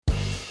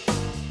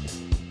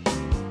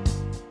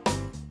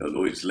the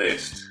Lloyd's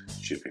List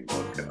shipping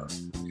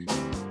podcast.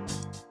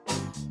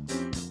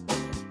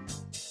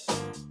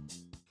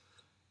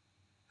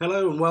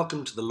 Hello and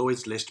welcome to the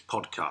Lloyd's List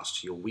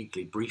podcast, your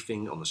weekly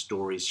briefing on the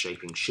stories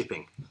shaping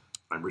shipping.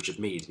 I'm Richard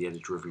Mead, the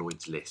editor of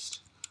Lloyd's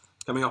List.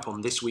 Coming up on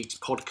this week's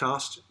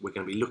podcast, we're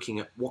going to be looking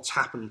at what's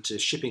happened to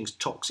shipping's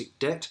toxic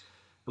debt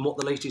and what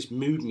the latest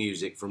mood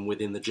music from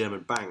within the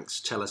German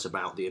banks tell us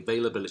about the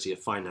availability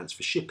of finance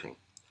for shipping.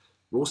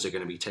 We're also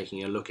going to be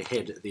taking a look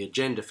ahead at the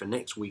agenda for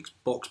next week's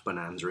Box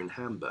Bonanza in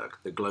Hamburg,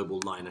 the Global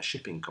Liner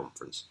Shipping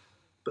Conference.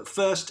 But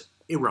first,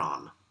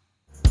 Iran.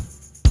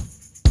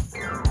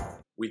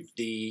 With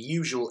the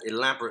usual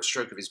elaborate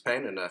stroke of his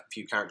pen and a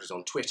few characters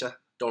on Twitter,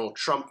 Donald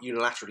Trump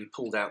unilaterally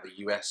pulled out the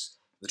US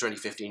the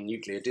 2015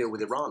 nuclear deal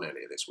with Iran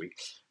earlier this week,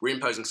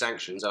 reimposing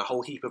sanctions and a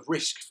whole heap of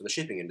risk for the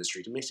shipping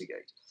industry to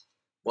mitigate.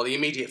 While the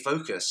immediate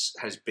focus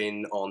has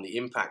been on the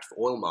impact for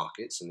oil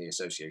markets and the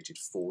associated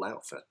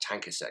fallout for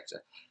tanker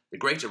sector, the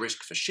greater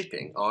risk for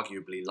shipping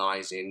arguably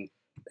lies in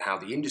how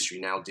the industry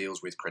now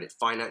deals with credit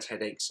finance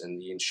headaches and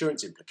the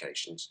insurance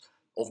implications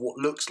of what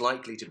looks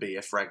likely to be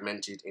a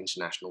fragmented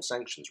international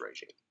sanctions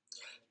regime.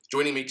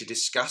 Joining me to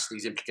discuss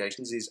these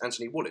implications is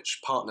Anthony Woolwich,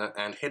 partner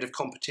and head of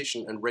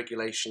competition and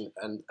regulation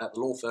at the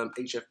law firm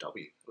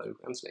HFW. Hello,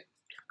 Anthony.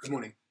 Good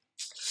morning.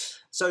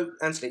 So,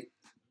 Anthony,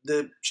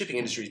 the shipping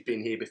industry has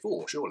been here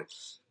before, surely.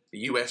 The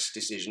US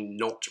decision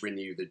not to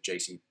renew the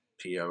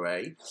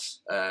JCPOA,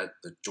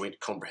 the Joint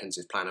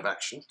Comprehensive Plan of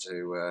Action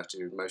to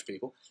most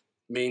people,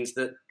 means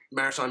that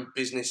maritime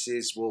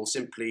businesses will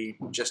simply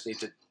just need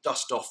to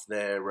dust off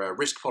their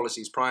risk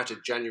policies prior to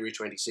January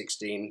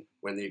 2016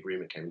 when the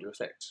agreement came into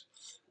effect.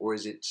 Or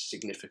is it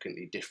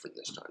significantly different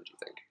this time, do you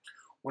think?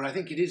 Well, I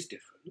think it is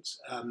different,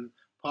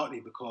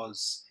 partly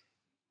because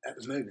at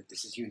the moment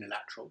this is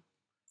unilateral,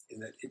 in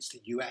that it's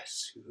the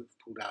US who have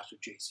pulled out of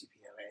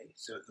JCPOA.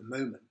 So at the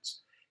moment,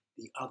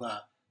 the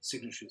other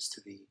signatories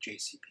to the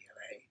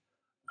JCPOA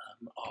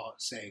are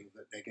saying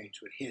that they're going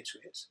to adhere to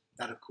it.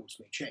 That, of course,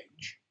 may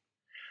change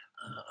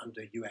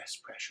under US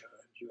pressure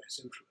and US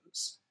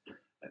influence,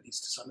 at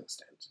least to some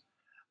extent.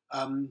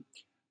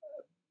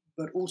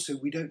 But also,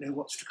 we don't know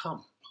what's to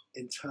come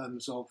in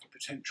terms of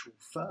potential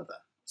further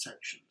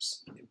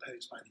sanctions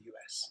imposed by the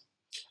US.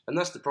 And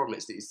that's the problem,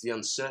 it's the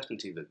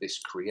uncertainty that this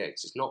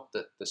creates. It's not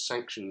that the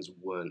sanctions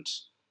weren't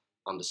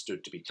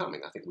understood to be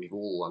coming. I think we've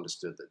all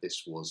understood that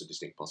this was a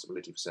distinct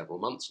possibility for several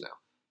months now.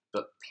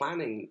 But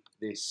planning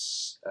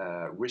this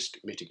risk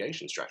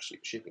mitigation strategy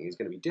for shipping is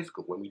going to be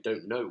difficult when we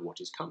don't know what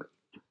is coming.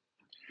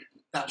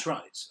 That's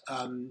right.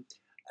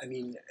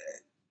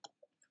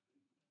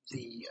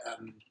 The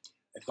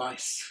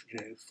advice,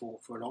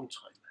 for a long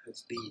time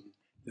has been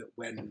that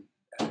when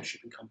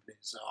shipping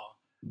companies are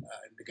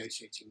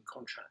negotiating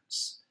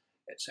contracts,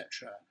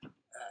 etc.,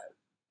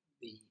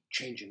 the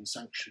change in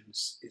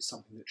sanctions is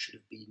something that should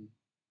have been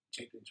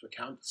taken into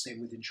account. The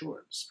same with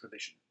insurance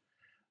provision.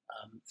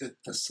 The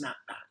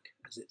snapback,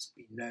 as it's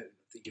been known,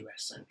 of the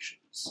US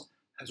sanctions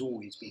has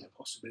always been a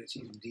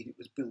possibility. Indeed, it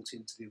was built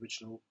into the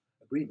original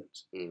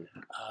agreement. The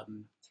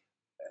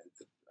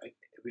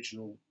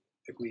original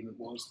agreement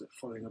was that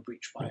following a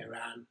breach by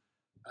Iran,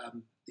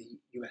 the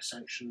US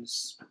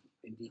sanctions,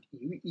 indeed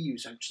EU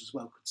sanctions as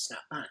well, could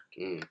snap back.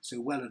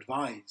 So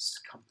well-advised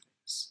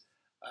companies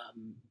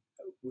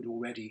would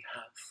already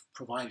have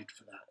provided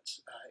for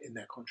that in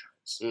their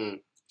contracts.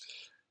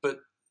 But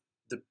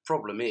the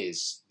problem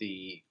is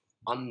the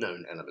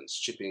unknown elements.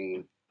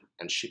 Shipping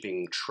and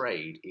shipping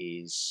trade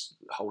is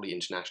wholly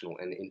international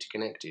and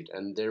interconnected,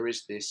 and there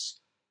is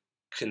this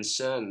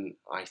concern,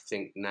 I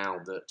think, now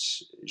that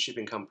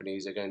shipping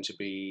companies are going to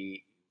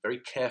be very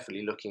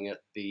carefully looking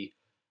at the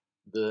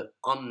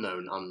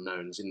unknown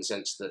unknowns, in the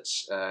sense that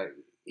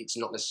it's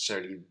not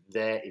necessarily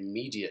their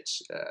immediate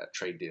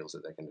trade deals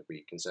that they're going to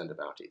be concerned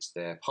about. It's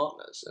their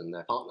partners and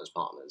their partners'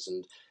 partners.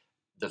 And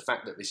the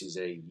fact that this is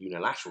a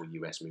unilateral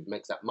US move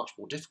makes that much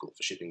more difficult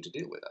for shipping to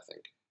deal with, I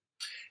think.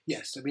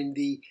 Yes, I mean,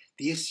 the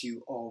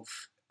issue of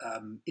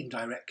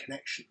indirect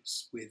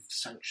connections with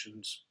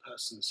sanctioned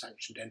persons,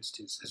 sanctioned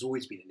entities, has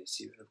always been an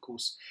issue. And of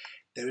course,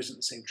 there isn't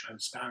the same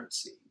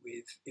transparency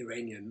with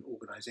Iranian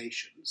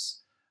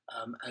organisations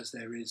as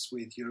there is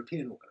with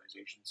European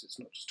organisations. It's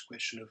not just a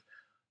question of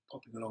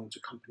popping along to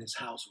a company's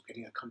house or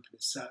getting a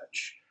company's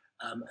search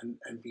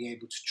and being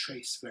able to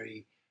trace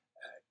very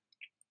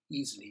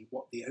easily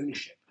what the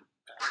ownership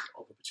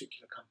of a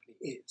particular company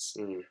is.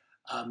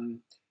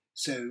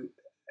 So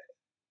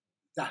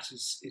that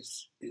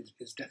is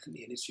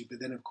definitely an issue. But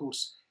then, of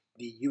course,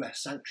 the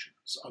US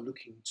sanctions are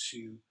looking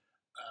to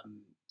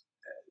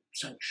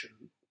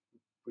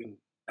bring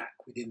back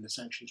within the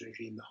sanctions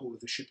regime the whole of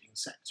the shipping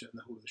sector and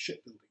the whole of the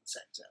shipbuilding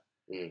sector.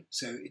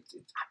 So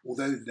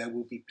although there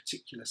will be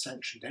particular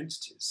sanctioned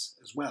entities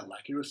as well,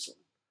 like Irisol,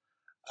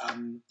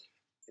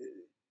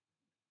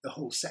 the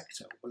whole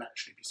sector will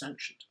actually be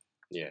sanctioned.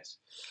 Yes.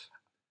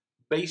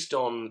 Based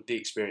on the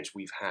experience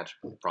we've had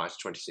prior to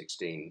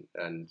 2016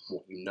 and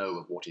what you know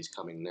of what is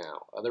coming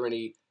now, are there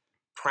any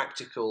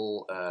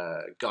practical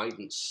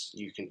guidance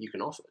you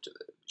can offer to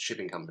the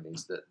shipping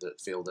companies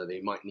that feel that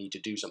they might need to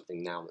do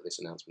something now that this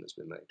announcement has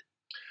been made?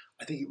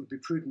 I think it would be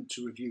prudent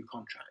to review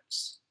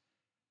contracts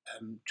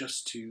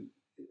just to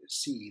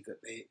see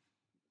that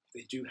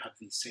they do have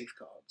these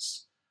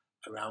safeguards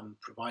around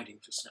providing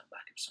for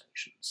snapback of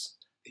sanctions.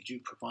 They do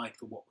provide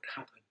for what would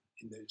happen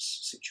in those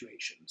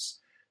situations,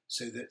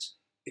 so that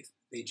if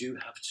they do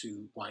have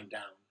to wind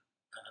down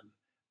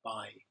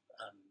by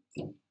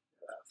the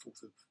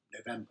 4th of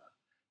November,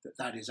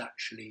 that is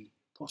actually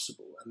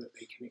possible and that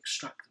they can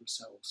extract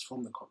themselves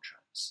from the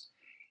contracts.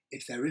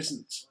 If there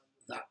isn't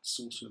that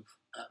sort of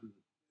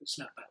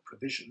snapback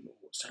provision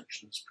or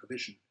sanctions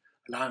provision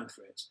allowing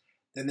for it,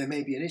 then there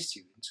may be an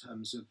issue in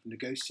terms of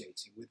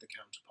negotiating with the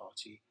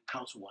counterparty how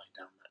to wind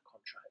down that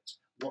contract,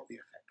 what the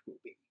effect will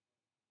be.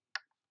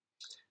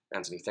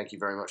 Anthony, thank you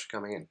very much for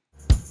coming in.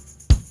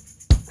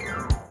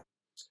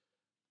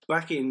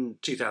 Back in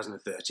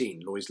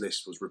 2013, Lloyd's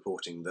List was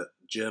reporting that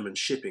German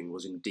shipping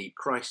was in deep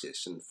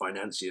crisis, and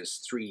Financia's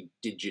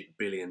 $3-digit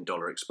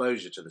billion-dollar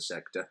exposure to the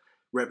sector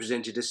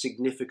represented a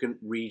significant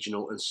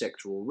regional and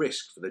sectoral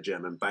risk for the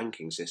German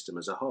banking system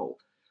as a whole.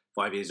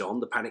 5 years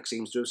on, the panic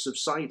seems to have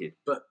subsided,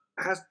 but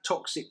has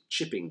toxic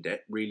shipping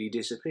debt really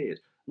disappeared?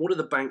 What do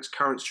the bank's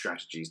current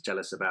strategies tell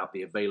us about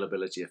the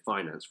availability of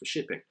finance for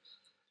shipping?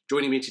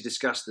 Joining me to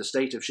discuss the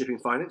state of shipping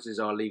finance is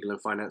our legal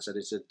and finance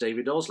editor,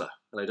 David Osler.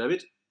 Hello,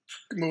 David.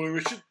 Good morning,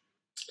 Richard.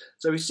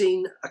 So we've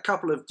seen a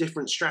couple of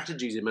different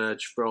strategies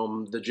emerge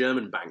from the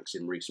German banks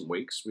in recent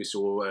weeks. We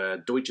saw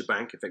Deutsche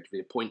Bank effectively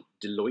appoint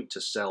Deloitte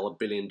to sell $1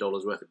 billion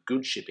worth of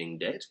good shipping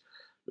debt.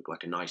 Looked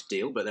like a nice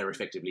deal, but they're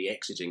effectively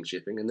exiting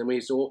shipping. And then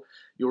we saw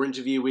your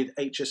interview with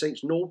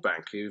HSH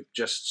Nordbank, who've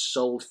just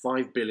sold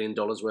 $5 billion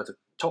worth of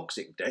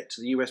toxic debt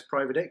to the US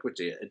private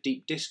equity at a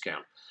deep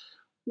discount.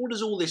 What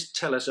does all this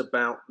tell us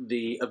about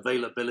the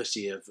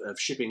availability of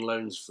shipping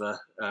loans for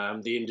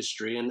the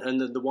industry and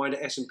the wider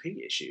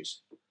S&P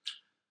issues?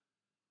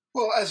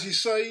 Well, as you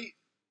say,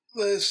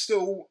 there's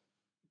still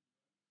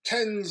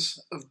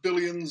tens of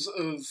billions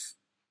of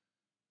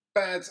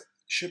bad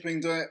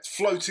shipping debt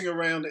floating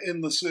around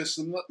in the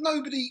system that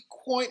nobody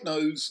quite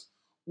knows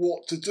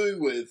what to do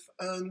with.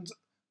 And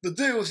the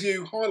deals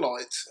you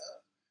highlight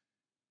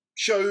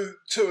show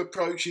two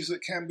approaches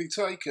that can be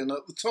taken.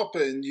 At the top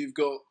end, you've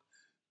got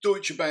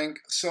Deutsche Bank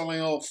selling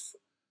off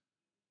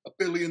 $1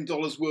 billion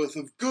worth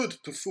of good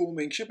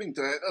performing shipping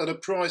debt at a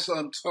price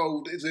I'm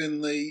told is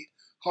in the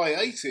high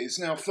 80s.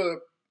 Now, for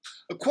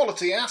a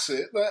quality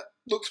asset, that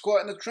looks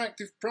quite an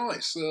attractive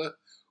price,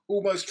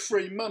 almost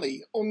free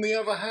money. On the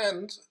other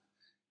hand,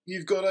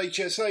 you've got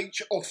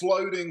HSH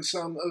offloading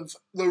some of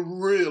the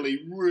really,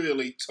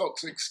 really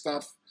toxic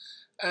stuff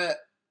at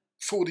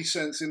 40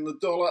 cents in the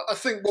dollar. I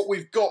think what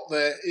we've got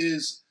there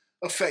is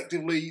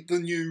effectively the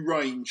new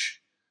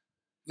range.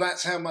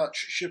 That's how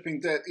much shipping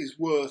debt is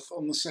worth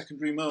on the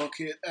secondary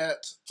market at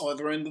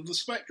either end of the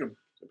spectrum.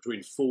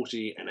 Between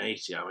 40 and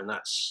 80, I mean,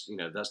 that's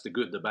the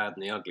good, the bad,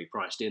 and the ugly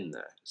priced in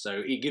there.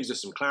 So it gives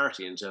us some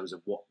clarity in terms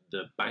of what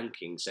the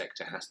banking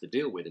sector has to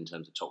deal with in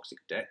terms of toxic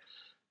debt.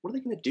 What are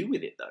they going to do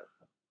with it, though?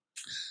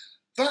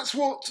 That's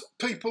what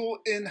people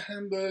in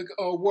Hamburg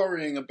are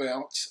worrying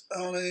about.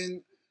 I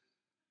mean,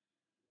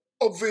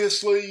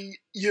 obviously,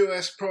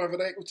 US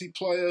private equity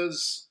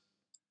players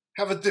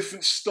have a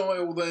different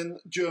style than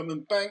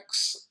German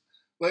banks.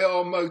 They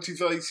are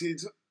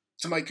motivated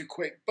to make a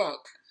quick buck.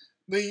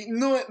 The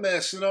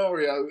nightmare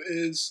scenario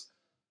is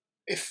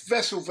if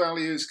vessel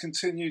values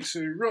continue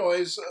to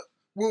rise,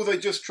 will they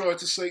just try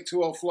to seek to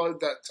offload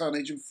that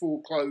tonnage and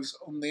foreclose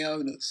on the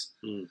owners?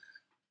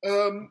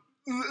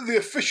 The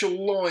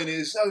official line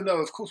is, oh no,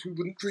 of course we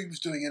wouldn't dream of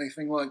doing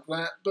anything like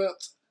that,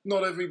 but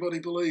not everybody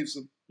believes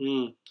them.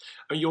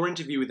 Your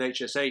interview with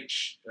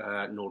HSH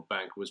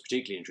Nordbank was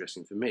particularly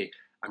interesting for me.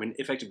 I mean,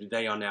 effectively,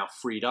 they are now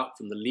freed up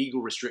from the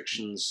legal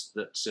restrictions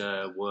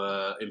that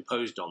were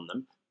imposed on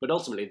them, but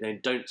ultimately they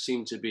don't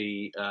seem to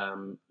be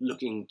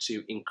looking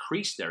to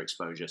increase their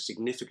exposure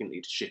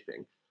significantly to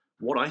shipping.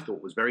 What I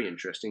thought was very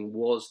interesting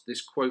was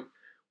this quote,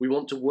 "We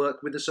want to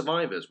work with the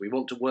survivors. We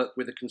want to work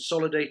with the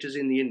consolidators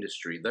in the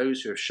industry,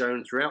 those who have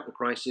shown throughout the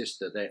crisis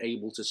that they're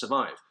able to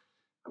survive."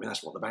 I mean,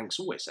 that's what the banks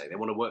always say. They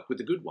want to work with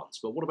the good ones.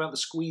 But what about the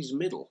squeezed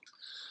middle?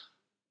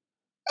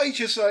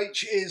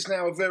 HSH is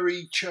now a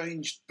very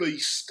changed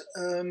beast.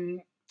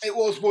 It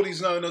was what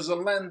is known as a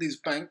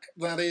Landesbank,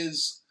 that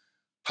is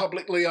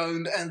publicly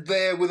owned and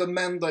there with a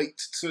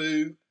mandate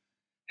to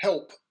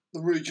help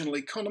the regional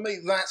economy.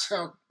 That's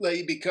how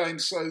they became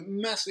so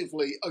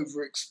massively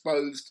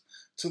overexposed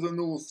to the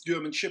North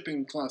German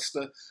shipping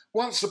cluster.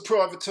 Once the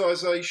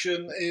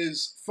privatisation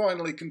is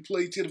finally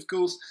completed, of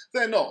course,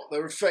 they're not.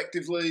 They're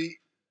effectively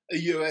a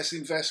US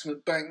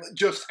investment bank that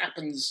just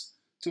happens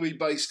to be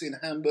based in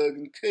Hamburg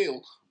and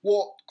Kiel.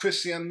 What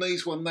Christian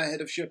Nieswan, their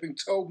head of shipping,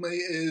 told me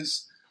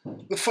is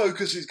the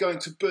focus is going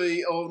to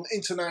be on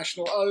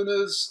international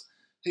owners.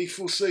 He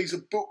foresees a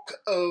book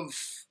of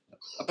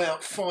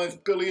about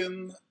 5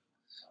 billion,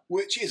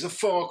 which is a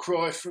far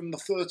cry from the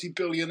 30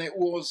 billion it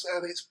was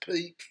at its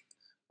peak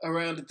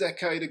around a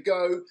decade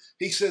ago.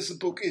 He says the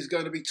book is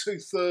going to be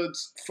 2/3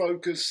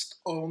 focused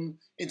on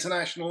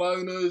international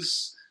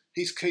owners.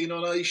 He's keen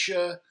on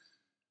Asia.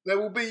 There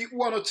will be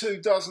 1 or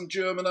 2 dozen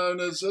German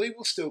owners that he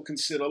will still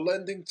consider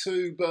lending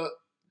to, but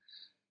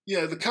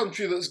the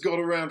country that's got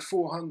around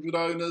 400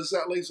 owners,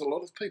 that leaves a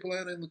lot of people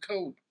out in the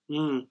cold.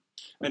 And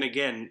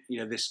again,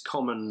 this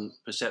common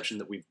perception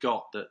that we've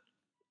got that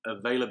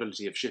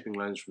availability of shipping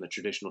loans from the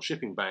traditional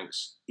shipping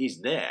banks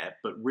is there,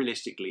 but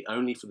realistically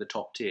only for the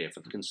top tier, for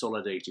the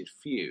consolidated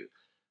few.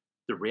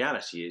 The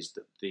reality is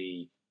that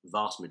the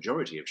vast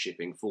majority of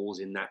shipping falls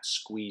in that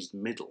squeezed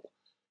middle.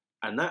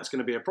 And that's going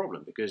to be a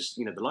problem because,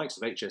 the likes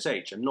of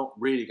HSH are not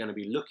really going to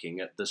be looking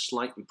at the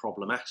slightly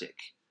problematic.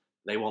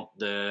 They want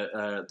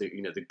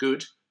the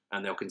good,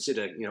 and they'll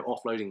consider,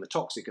 offloading the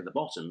toxic at the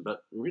bottom.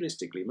 But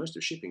realistically, most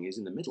of shipping is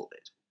in the middle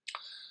bit.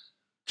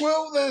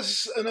 Well,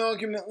 there's an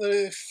argument that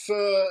if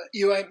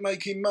you ain't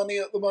making money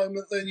at the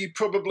moment, then you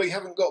probably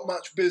haven't got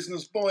much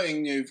business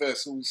buying new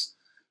vessels.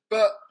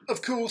 But,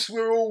 of course,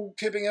 we're all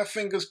keeping our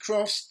fingers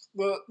crossed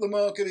that the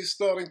market is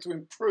starting to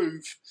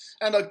improve.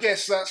 And I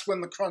guess that's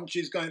when the crunch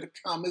is going to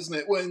come, isn't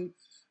it? When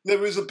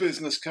there is a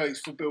business case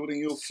for building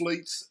your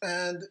fleet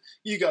and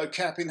you go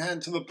cap in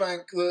hand to the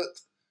bank that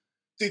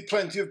did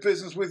plenty of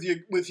business with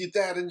your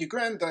dad and your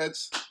granddad,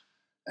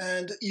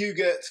 and you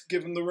get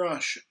given the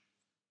rush.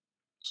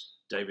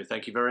 David,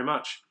 thank you very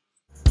much.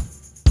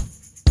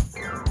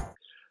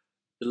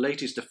 The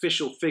latest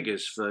official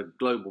figures for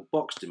global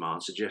box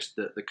demand suggest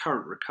that the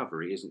current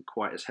recovery isn't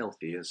quite as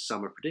healthy as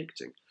some are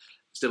predicting.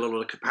 Still a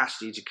lot of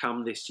capacity to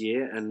come this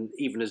year, and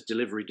even as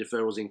delivery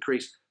deferrals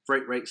increase,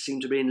 freight rates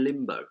seem to be in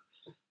limbo.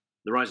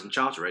 The rise in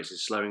charter rates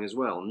is slowing as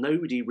well.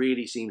 Nobody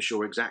really seems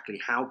sure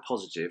exactly how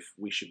positive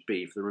we should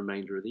be for the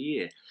remainder of the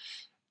year.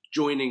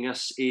 Joining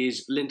us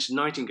is Linton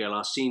Nightingale,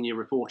 our senior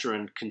reporter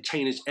and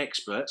containers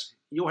expert.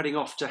 You're heading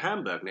off to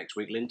Hamburg next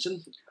week,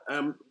 Linton.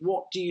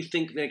 What do you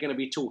think they're going to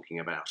be talking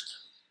about?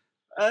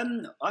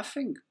 I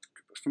think,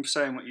 from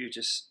saying what you were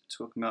just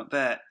talking about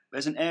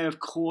there's an air of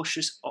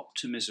cautious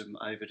optimism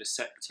over the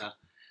sector,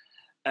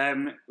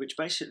 which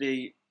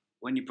basically,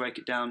 when you break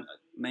it down,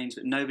 means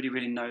that nobody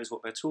really knows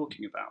what they're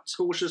talking about.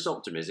 Cautious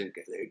optimism.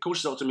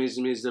 Cautious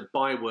optimism is the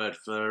byword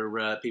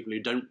for people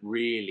who don't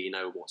really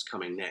know what's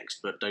coming next,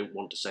 but don't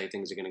want to say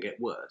things are going to get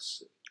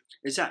worse.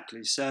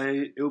 Exactly. So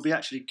it will be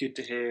actually good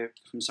to hear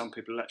from some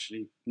people who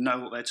actually know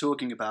what they're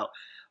talking about.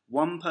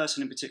 One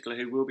person in particular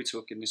who will be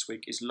talking this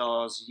week is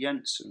Lars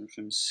Jensen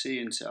from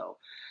Sea&Tel.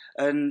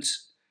 And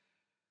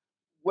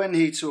when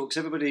he talks,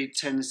 everybody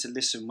tends to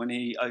listen. When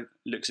he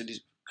looks at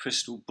his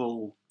crystal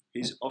ball,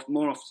 he's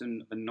more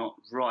often than not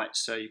right.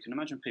 So you can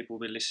imagine people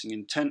will be listening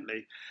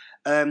intently.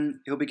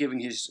 He'll be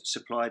giving his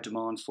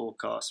supply-demand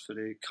forecast for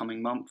the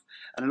coming month.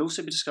 And he'll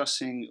also be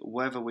discussing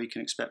whether we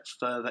can expect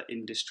further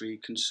industry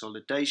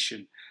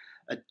consolidation.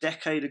 A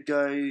decade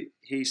ago,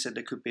 he said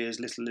there could be as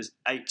little as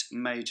 8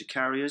 major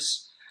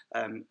carriers.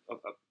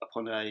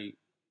 Upon a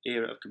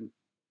era of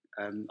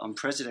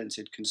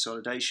unprecedented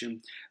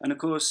consolidation. And of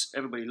course,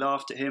 everybody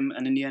laughed at him,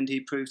 and in the end, he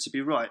proved to be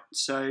right.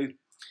 So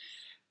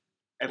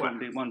everyone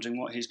will be wondering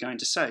what he's going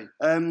to say.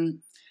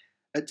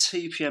 At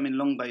TPM in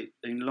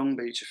Long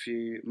Beach a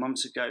few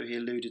months ago, he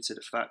alluded to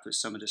the fact that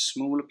some of the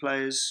smaller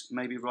players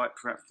may be ripe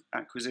for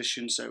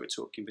acquisition. So we're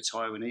talking the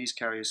Taiwanese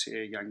carriers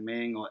here, Yang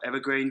Ming or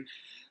Evergreen.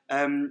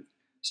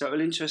 So it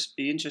will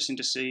be interesting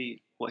to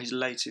see what his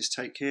latest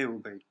take here will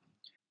be.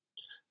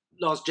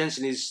 Lars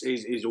Jensen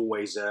is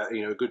always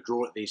a good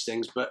draw at these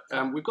things, but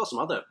we've got some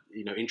other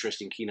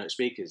interesting keynote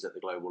speakers at the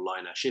Global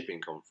Liner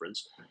Shipping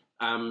Conference.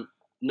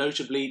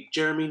 Notably,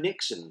 Jeremy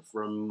Nixon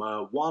from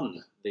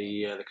ONE,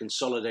 the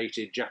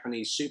consolidated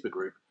Japanese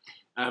supergroup.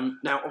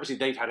 Now, obviously,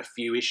 they've had a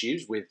few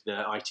issues with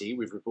IT.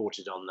 We've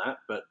reported on that,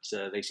 but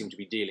they seem to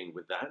be dealing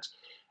with that.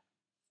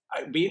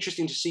 It'd be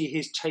interesting to see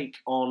his take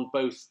on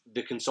both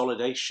the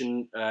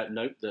consolidation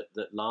note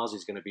that Lars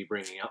is going to be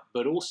bringing up,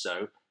 but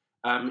also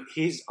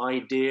his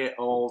idea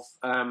of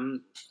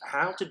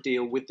how to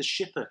deal with the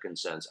shipper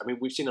concerns. I mean,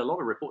 we've seen a lot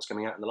of reports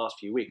coming out in the last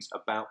few weeks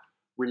about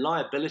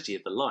reliability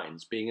of the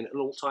lines being at an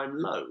all-time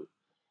low.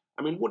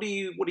 I mean, what do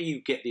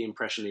you get the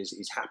impression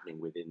is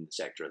happening within the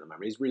sector at the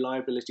moment? Is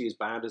reliability as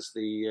bad as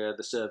the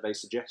survey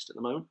suggests at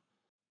the moment?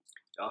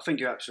 I think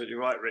you're absolutely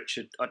right,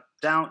 Richard. I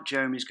doubt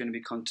Jeremy's going to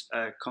be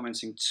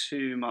commenting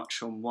too much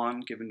on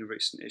ONE, given the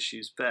recent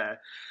issues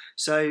there.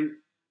 So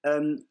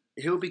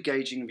he'll be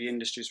gauging the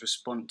industry's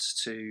response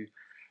to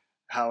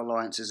how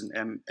alliances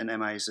and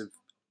MAs have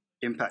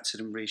impacted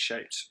and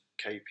reshaped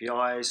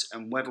KPIs,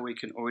 and whether we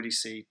can already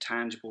see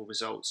tangible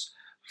results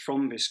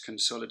from this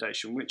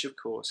consolidation, which of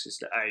course is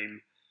the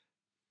aim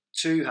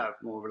to have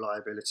more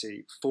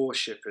reliability for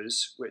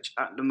shippers, which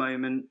at the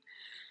moment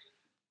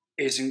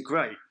isn't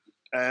great.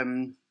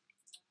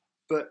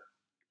 But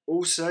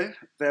also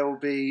there will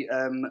be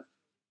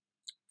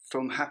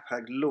from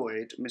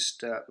Hapag-Lloyd,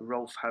 Mr.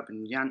 Rolf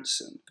Habben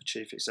Jansen, the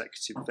chief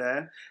executive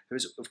there, who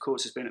of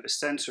course has been at the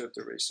centre of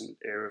the recent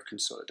era of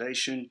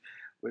consolidation,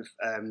 with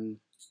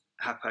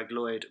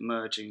Hapag-Lloyd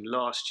merging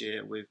last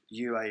year with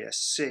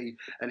UASC,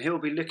 and he'll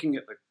be looking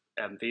at the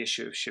the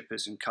issue of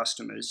shippers and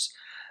customers.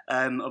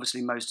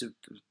 Obviously, most of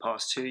the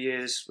past 2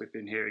 years, we've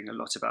been hearing a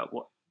lot about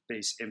what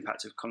this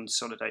impact of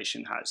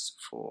consolidation has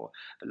for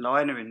the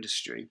liner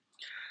industry.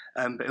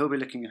 But he'll be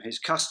looking at his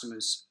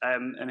customers,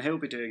 and he'll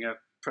be doing a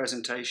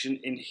presentation.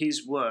 In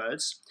his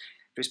words,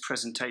 this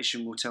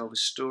presentation will tell the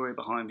story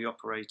behind the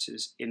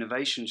operator's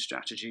innovation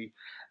strategy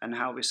and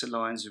how this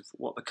aligns with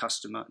what the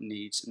customer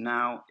needs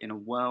now in a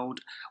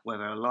world where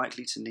they're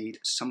likely to need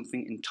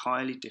something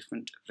entirely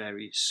different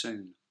very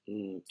soon.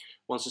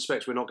 One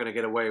suspects we're not going to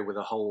get away with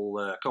a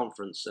whole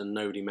conference and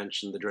nobody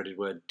mentioned the dreaded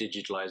word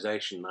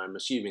digitalisation. I'm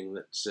assuming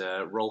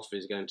that Rolf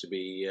is going to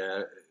be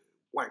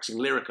waxing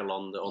lyrical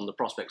on the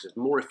prospects of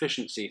more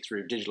efficiency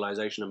through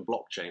digitalisation and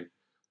blockchain.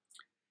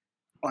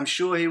 I'm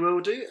sure he will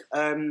do,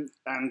 and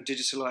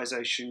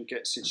digitalisation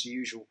gets its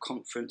usual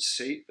conference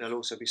seat. There'll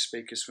also be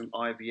speakers from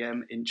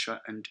IBM,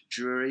 Intra and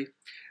Drury,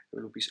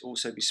 who will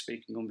also be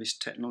speaking on this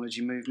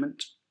technology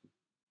movement.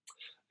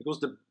 Of course,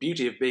 the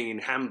beauty of being in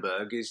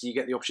Hamburg is you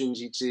get the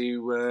opportunity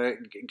to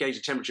gauge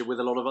the temperature with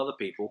a lot of other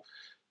people.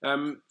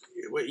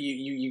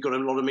 You got a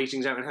lot of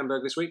meetings out in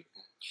Hamburg this week?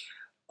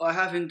 I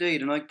have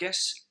indeed, and I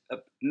guess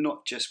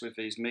not just with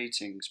these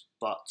meetings,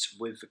 but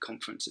with the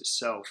conference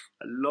itself.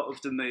 A lot of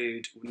the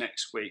mood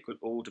next week will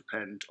all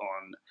depend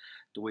on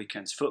the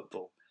weekend's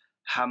football.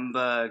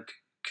 Hamburg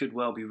could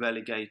well be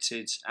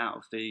relegated out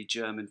of the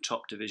German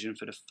top division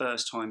for the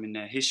first time in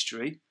their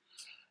history,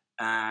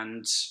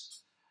 and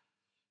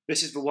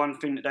this is the one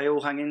thing that they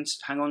all hang on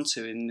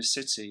to in the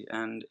city.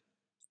 And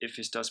if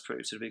this does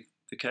prove to be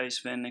the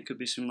case, then there could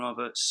be some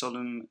rather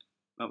solemn,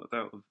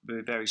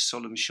 very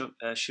solemn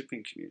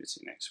shipping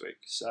community next week.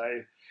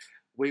 So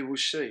we will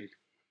see.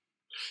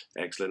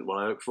 Excellent. Well,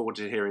 I look forward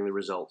to hearing the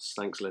results.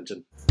 Thanks,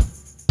 Linton.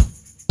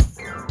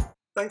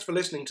 Thanks for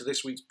listening to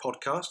this week's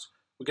podcast.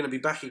 We're going to be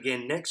back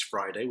again next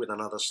Friday with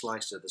another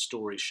slice of the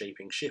stories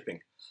shaping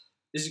shipping.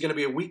 This is going to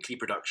be a weekly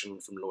production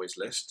from Lloyd's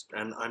List,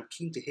 and I'm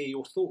keen to hear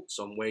your thoughts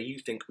on where you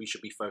think we should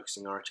be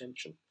focusing our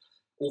attention.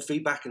 All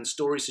feedback and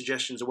story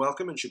suggestions are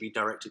welcome and should be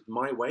directed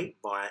my way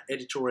via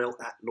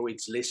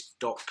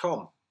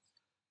editorial@lloydslist.com.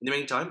 In the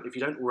meantime, if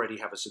you don't already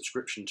have a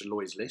subscription to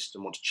Lloyd's List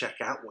and want to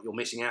check out what you're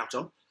missing out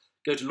on,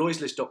 go to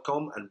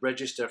lloydslist.com and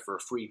register for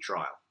a free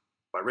trial.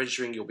 By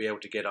registering, you'll be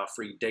able to get our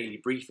free daily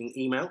briefing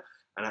email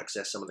and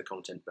access some of the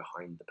content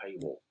behind the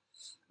paywall.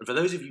 And for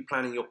those of you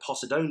planning your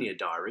Posidonia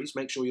diaries,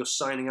 make sure you're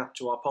signing up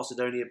to our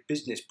Posidonia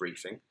business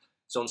briefing.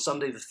 It's on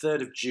Sunday the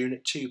 3rd of June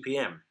at 2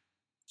 p.m.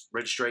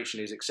 Registration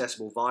is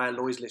accessible via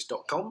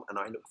lloydslist.com, and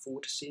I look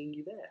forward to seeing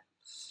you there.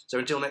 So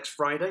until next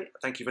Friday,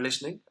 thank you for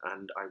listening,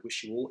 and I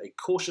wish you all a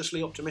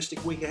cautiously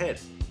optimistic week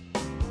ahead.